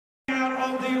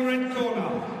of the red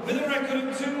corner, with a record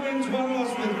of 2 wins, 1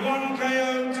 loss, with 1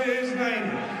 KO to his name.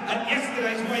 At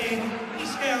yesterday's weigh-in, he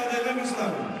scaled 11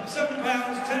 stone, 7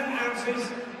 pounds, 10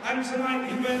 ounces, and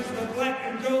tonight he wears the black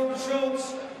and gold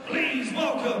shorts. Please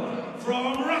welcome,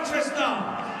 from Rochester,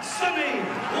 Sonny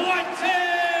Whiting!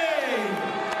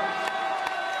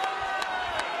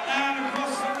 And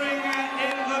across the ring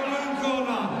in the blue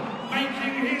corner,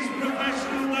 making his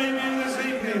professional debut this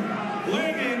evening,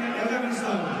 weighing in 11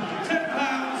 stone, 10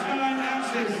 pounds, 9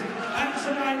 ounces, and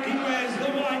tonight he wears the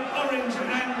white, orange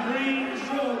and green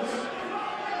shorts.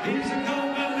 He's a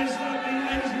gold medalist at the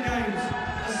Asian Games,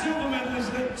 a silver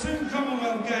medalist at 2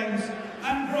 Commonwealth Games,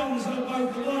 and bronze at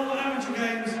both the World Amateur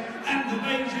Games and the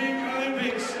Beijing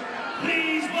Olympics.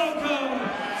 Please welcome,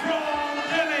 from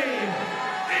Delhi,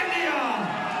 India,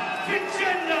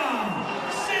 Vijender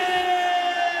Singh!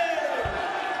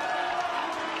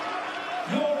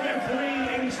 Your referee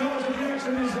in charge of the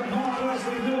action is Mark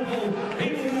Leslie Liverpool. He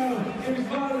will now give his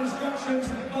final instructions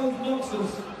to both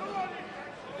boxers.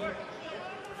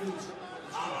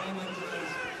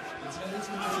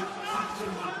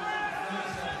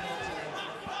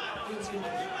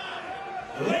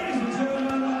 Ladies and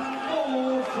gentlemen,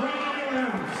 all 3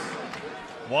 rounds.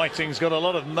 Whiting's got a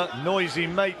lot of noisy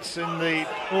mates in the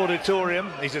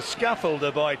auditorium. He's a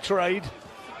scaffolder by trade.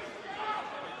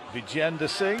 Vijender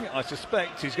Singh, I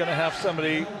suspect he's going to have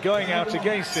somebody going out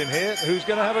against him here who's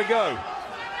going to have a go.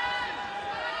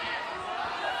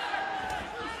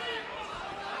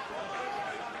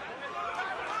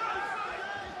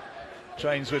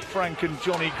 Trains with Frank and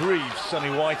Johnny Greaves, Sonny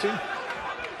Whiting.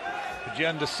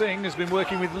 Vijender Singh has been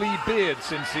working with Lee Beard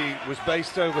since he was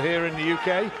based over here in the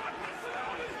UK.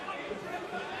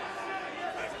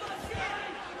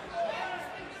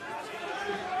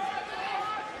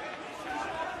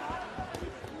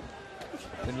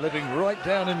 Been living right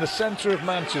down in the centre of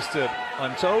Manchester,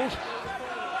 I'm told.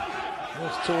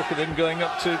 There's talk of him going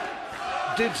up to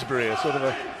Didsbury, a sort of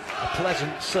a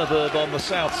pleasant suburb on the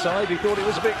south side. He thought it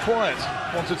was a bit quiet,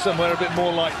 wanted somewhere a bit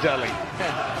more like Delhi.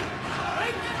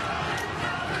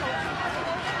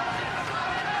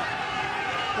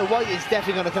 Well, White is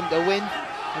definitely going to come to win,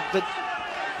 but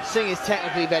Singh is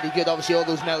technically very good. Obviously, all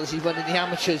those medals he's won in the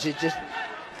amateurs, it just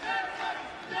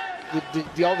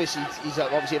he's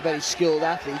obviously a very skilled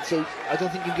athlete, so I don't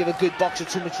think you give a good boxer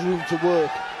too much room to work.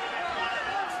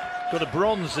 Got a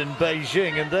bronze in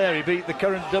Beijing, and there he beat the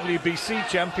current WBC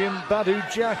champion Badu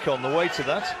Jack on the way to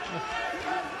that.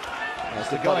 That's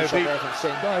the guy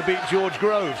who beat George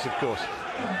Groves, of course.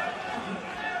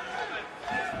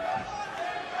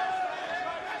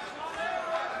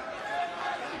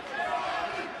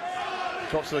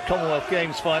 Got to the Commonwealth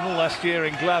Games final last year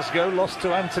in Glasgow, lost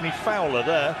to Anthony Fowler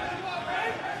there,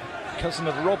 cousin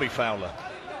of Robbie Fowler.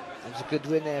 It was a good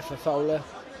win there for Fowler.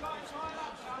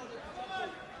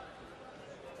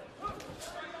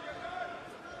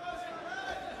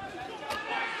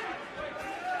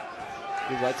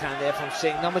 Good right hand there from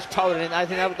Singh. Not much power in it. I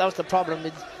think that was the problem.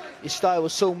 His style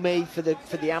was so made for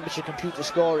the amateur computer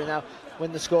scoring. Now,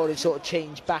 when the scoring sort of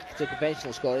changed back to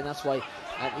conventional scoring, that's why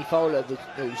Anthony Fowler,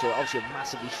 who's obviously a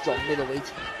massively strong middleweight,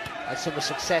 had so much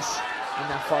success in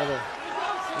that final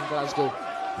in Glasgow.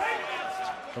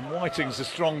 And Whiting's a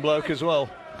strong bloke as well.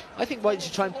 I think Whiting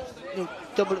should try and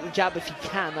double up the jab if he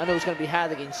can. I know it's going to be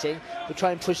hard against Singh, but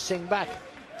try and push Singh back.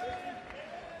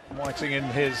 Whiting in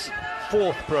his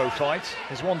 4th pro fight.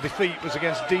 His one defeat was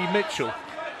against D. Mitchell.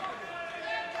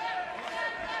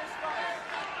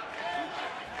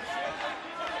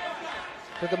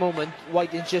 At the moment,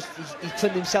 Whiting's he's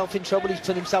putting himself in trouble. He's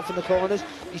putting himself in the corners.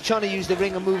 He's trying to use the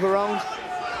ring and move around.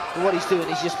 But what he's doing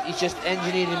is he's just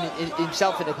engineering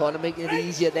himself in the corner, making it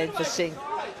easier then for Singh.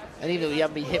 And even though he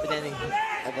hasn't been hit with anything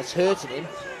that's hurting him,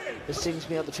 but Singh's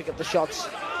been able to pick up the shots.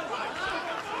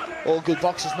 All good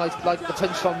boxers like the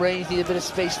punch from range, need a bit of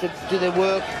space to do their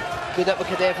work. Good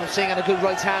uppercut there from Singh and a good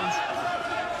right hand.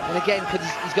 And again, because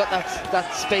he's got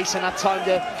that space and that time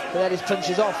to let his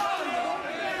punches off.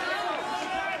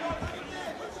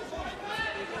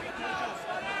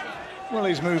 Well,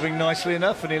 he's moving nicely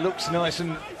enough and he looks nice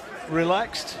and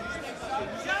relaxed.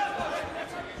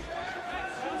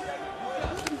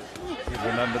 You'd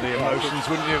remember the emotions,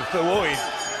 wouldn't you?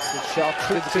 Good shot.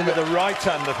 Tripped in with the right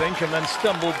hand, I think, and then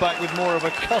stumbled back with more of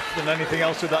a cuff than anything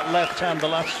else with that left hand, the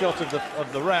last shot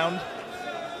of the round.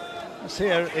 It's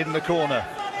here in the corner.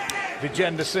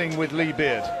 Vijender Singh with Lee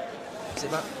Beard. That's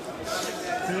it, Matt.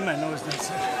 No, it's not.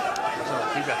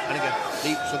 Deep breath, and again.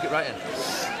 Deep, suck it right in.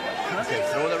 Okay,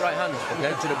 throw the right hand,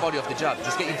 okay, to the body off the jab.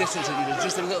 Just get your distance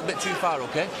just a little bit too far,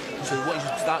 okay? So what you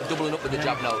start doubling up with the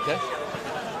jab now, okay?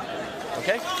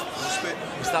 okay?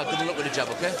 We'll start good luck with the jab,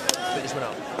 okay? Spit this one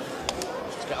out.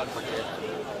 Let's get out of here.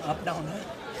 Up, down, eh?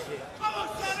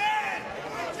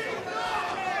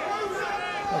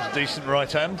 That's a decent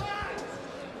right hand.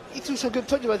 He threw some good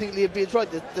punches, I think Learbeard's right.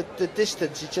 The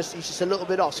distance, he's just a little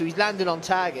bit off. So he's landing on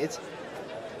target,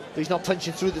 but he's not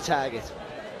punching through the target.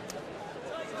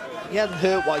 He hasn't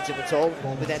hurt Whiting at all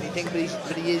with anything,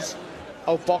 but he is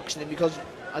outboxing him, because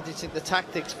I just think the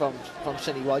tactics from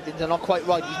Sonny Whiting, they're not quite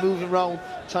right. He's moving around,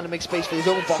 trying to make space for his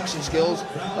own boxing skills.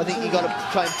 I think you've got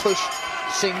to try and push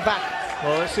Singh back.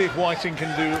 Well, let's see if Whiting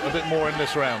can do a bit more in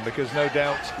this round, because no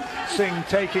doubt Singh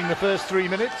taking the first 3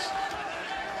 minutes.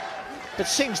 But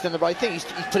Singh's done the right thing. He's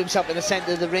put himself in the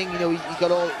centre of the ring. You know, he's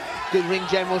got all good ring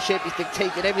generalship. He's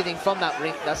dictated everything from that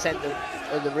ring, that centre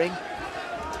of the ring,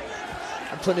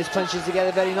 and putting his punches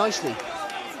together very nicely.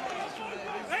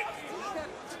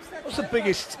 What's the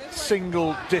biggest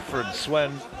single difference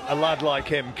when a lad like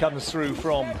him comes through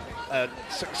from a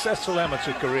successful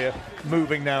amateur career,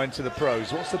 moving now into the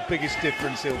pros? What's the biggest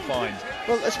difference he'll find?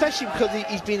 Well, especially because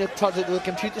he's been a product of the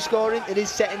computer scoring. It is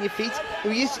setting your feet.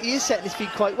 He is setting his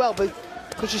feet quite well, but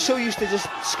because you're so used to just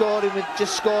scoring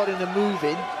and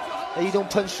moving, that you don't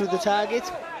punch through the target.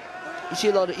 You see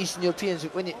a lot of Eastern Europeans,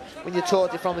 when you're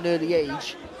taught it from an early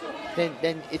age,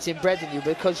 then it's inbred in you,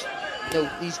 because you know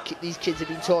these kids have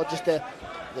been taught just the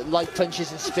light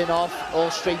punches and spin off,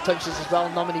 all straight punches as well,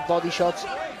 not many body shots.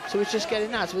 So it's just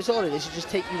getting that. So it's all it is.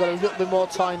 You've got a little bit more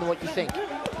time than what you think.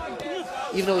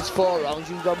 Even though it's 4 rounds,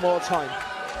 you've got more time.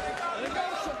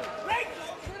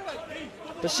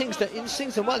 But Singh's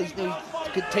done well. He's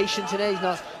good patient today.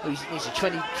 He's a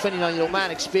 29-year-old man,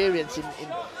 experienced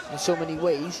in so many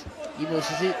ways. Even though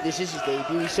this is his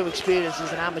debut, he's so experienced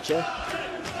as an amateur.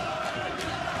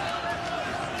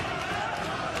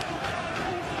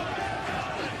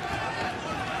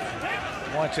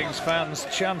 Whiting's fans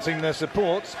chanting their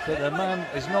support, but the man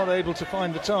is not able to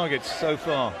find the targets so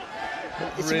far.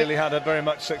 Not really had a very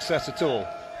much success at all.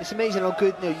 It's amazing how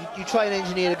good, you try and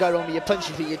engineer a guy around with your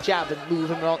punching for your jab and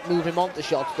move him onto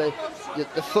shots, but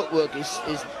the footwork is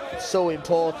so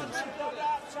important.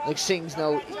 Like Singh's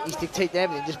now, he's dictating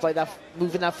everything just by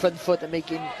moving that front foot and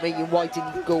making Whiting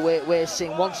go where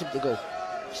Singh wants him to go,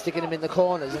 sticking him in the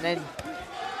corners, and then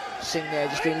Singh there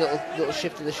just doing a little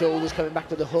shift of the shoulders, coming back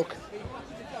with a hook.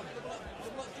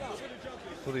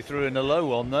 Thought he threw in a low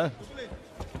one there.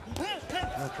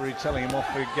 Referee telling him off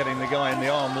for getting the guy in the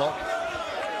arm lock.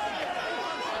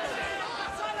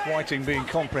 Whiting being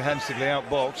comprehensively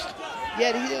outboxed.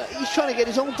 Yeah, he's trying to get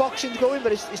his own boxing going,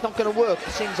 but it's not going to work.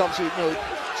 Singh's obviously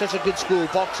such a good school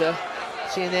boxer.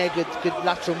 Seeing there good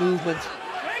lateral movement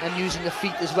and using the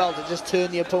feet as well to just turn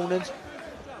the opponent.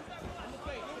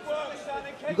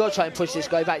 You've got to try and push this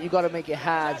guy back. You've got to make it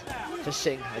hard for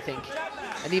Singh, I think.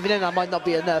 And even then, that might not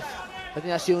be enough. I think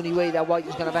that's the only way that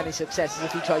Whiting's going to have any success, is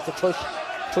if he tries to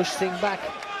push Singh back.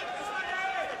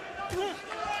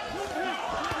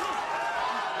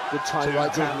 Good time,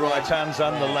 right hands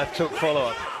and the left hook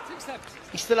follow-up.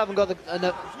 He still haven't got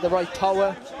the right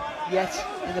power yet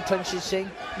in the punches, Singh.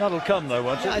 That'll come though,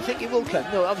 won't it? Yeah, I think it will come.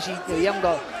 No, obviously he hasn't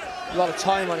got a lot of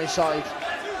time on his side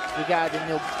regarding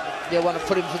they want to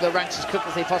put him through the ranks as quick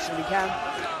as they possibly can.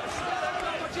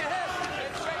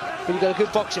 But you've got a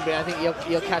good boxing brain. I think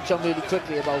he'll catch on really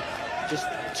quickly about just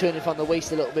turning from the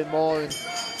waist a little bit more and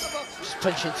just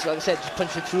punching, like I said, just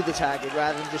punching through the target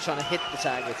rather than just trying to hit the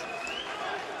target.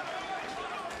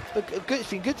 But good, it's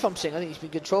been good from Singh. I think he's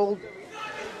been controlled,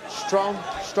 strong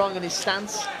in his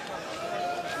stance.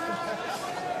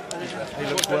 He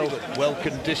looks well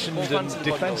conditioned and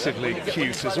defensively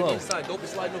cute as well. Don't be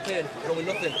sliding up here, throwing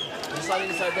nothing. Just sliding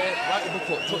inside there, right in the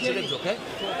foot, touch your ribs, okay?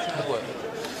 Good work.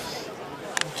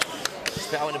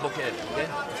 Spit out in the bucket, okay?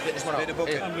 Spit this one out.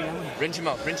 Here. Rinse him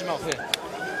out here. Come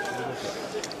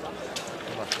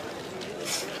on.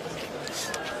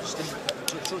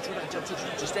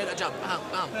 Just stay at that jab,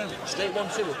 bam. Straight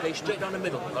 1-2, okay? Straight down the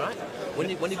middle, alright? When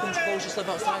he comes close, just step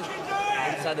outside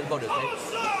of the body,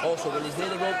 okay? Also, when he's near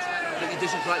the ropes, get your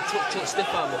distance right, touch,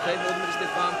 stiff arm, okay? Hold him with a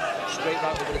stiff arm, straight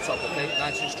right over the top, okay?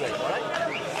 Nice and straight, alright?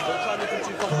 Don't try to make him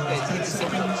too complicated, keep it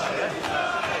simple, alright?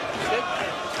 Okay?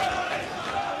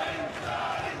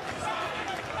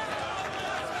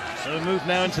 So we move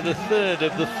now into the third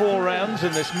of the 4 rounds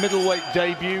in this middleweight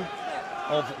debut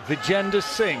of Vijender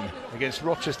Singh against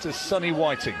Rochester's Sonny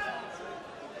Whiting.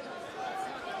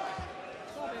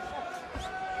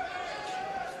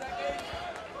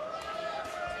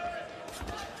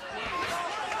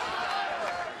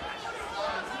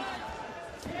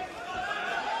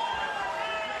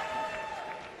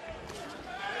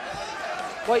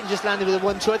 Whiting just landed with a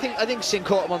 1-2. I think Singh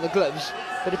caught him on the gloves,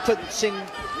 but it put Singh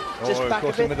just back a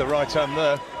caught him bit. with the right hand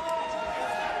there.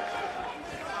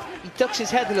 He ducks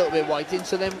his head a little bit, Whiting,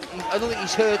 so then I don't think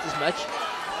he's hurt as much.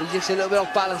 He's just a little bit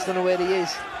off balance, don't know where he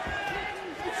is.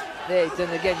 There, he's done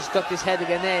it again, just ducked his head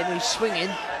again there, and he's swinging.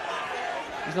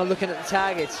 He's not looking at the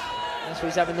target. That's why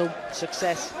he's having no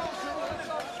success.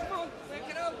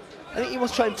 I think he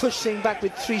wants to try and push Singh back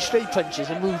with 3 straight punches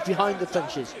and move behind the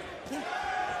punches.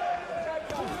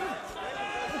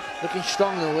 Looking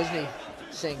strong though, isn't he,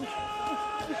 Singh?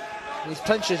 And his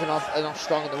punches are not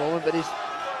strong at the moment, but his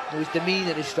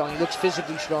demeanour is strong. He looks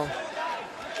physically strong.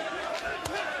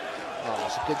 Oh,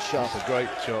 it's a good shot. It's a great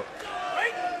shot.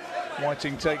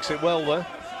 Whiting takes it well though.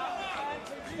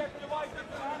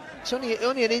 It's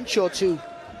only an inch or two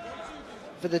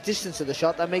for the distance of the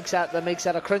shot that makes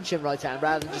that a crunching right hand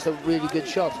rather than just a really good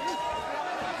shot.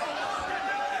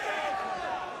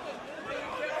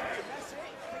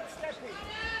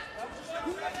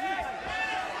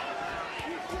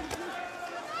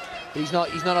 But he's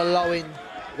not allowing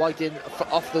Whiting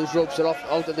off those ropes or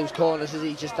out of those corners, is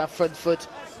he? Just that front foot,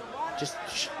 just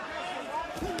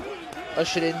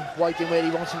ushered in Whiting where he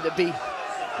wants him to be.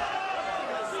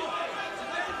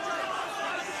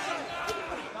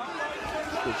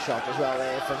 Good shot as well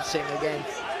there from Singh again.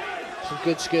 Some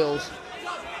good skills.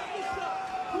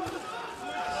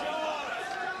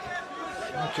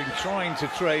 Whiting trying to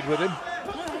trade with him.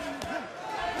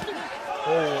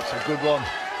 Oh, it's a good one.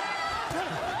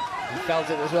 He felt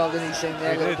it as well, didn't he, Singh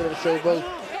there? A little bit of a throw ball.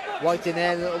 Whiting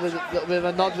there, a little bit of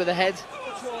a nod with the head.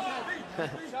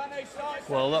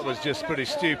 Well, that was just pretty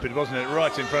stupid, wasn't it?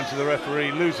 Right in front of the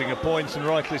referee, losing a point, and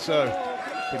rightly so.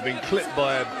 He'd been clipped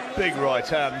by a big right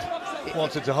hand,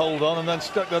 wanted to hold on, and then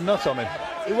stuck the nut on him.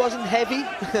 It wasn't heavy,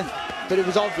 but it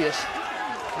was obvious.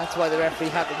 That's why the referee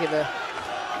had to give a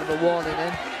warning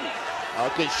then. Oh,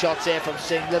 good shots there from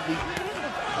Singh, lovely.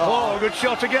 Oh, good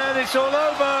shot again, it's all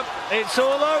over. It's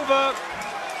all over.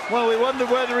 Well, we wondered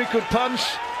whether he could punch.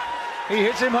 He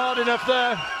hit him hard enough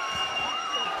there.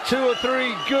 2 or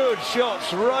 3 good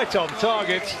shots right on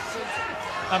target.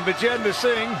 And Vijender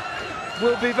Singh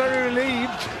will be very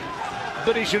relieved,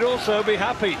 but he should also be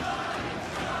happy.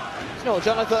 No,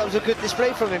 John, I thought it was a good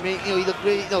display from him. He looked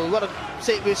really, we were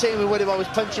saying we worried about his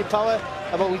punching power,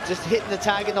 about just hitting the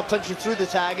target, not punching through the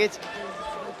target.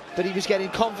 But he was getting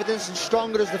confidence and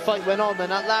stronger as the fight went on, and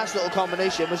that last little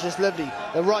combination was just lovely.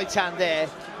 The right hand there,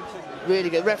 really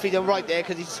good. Referee done right there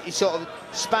because he sort of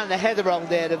spanned the head around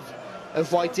there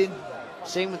of Whiting.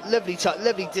 Singh with lovely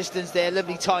distance there,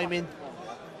 lovely timing.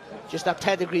 Just that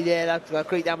pedigree there, that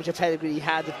great amateur pedigree he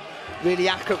had. Really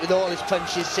accurate with all his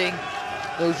punches, Singh.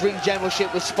 His ring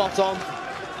generalship was spot on.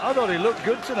 I thought he looked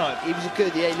good tonight. He was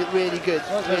good, yeah, he looked really good,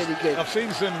 really good. I've seen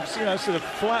some, sort of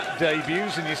flat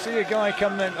debuts, and you see a guy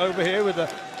coming over here with a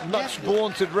much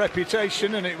vaunted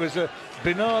reputation, and it was a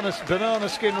banana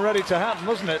skin ready to happen,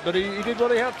 wasn't it? But he did what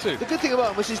he had to. The good thing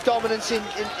about him was his dominance I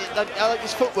like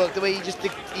his footwork, the way he just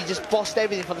bossed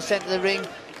everything from the centre of the ring,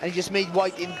 and he just made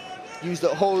Whiting use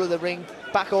the whole of the ring.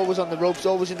 Back always on the ropes,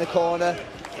 always in the corner.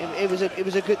 It was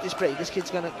a good display. This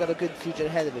kid's got a good future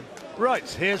ahead of him. Right,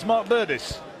 here's Mark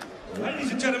Burdis.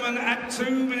 Ladies and gentlemen, at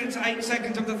 2 minutes 8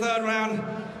 seconds of the 3rd round,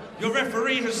 your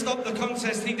referee has stopped the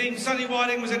contest. He deemed Sonny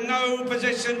Whiting was in no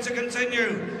position to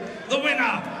continue. The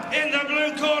winner in the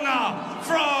blue corner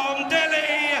from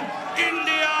Delhi,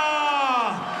 India,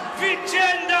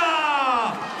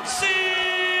 Vijender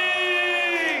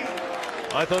Singh.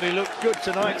 I thought he looked good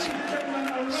tonight.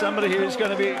 Somebody who's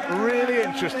going to be really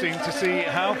interesting to see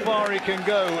how far he can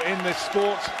go in this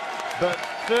sport. But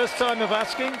first time of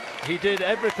asking, he did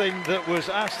everything that was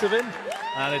asked of him,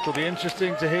 and it'll be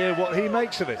interesting to hear what he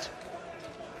makes of it.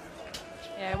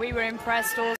 Yeah, we were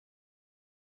impressed also.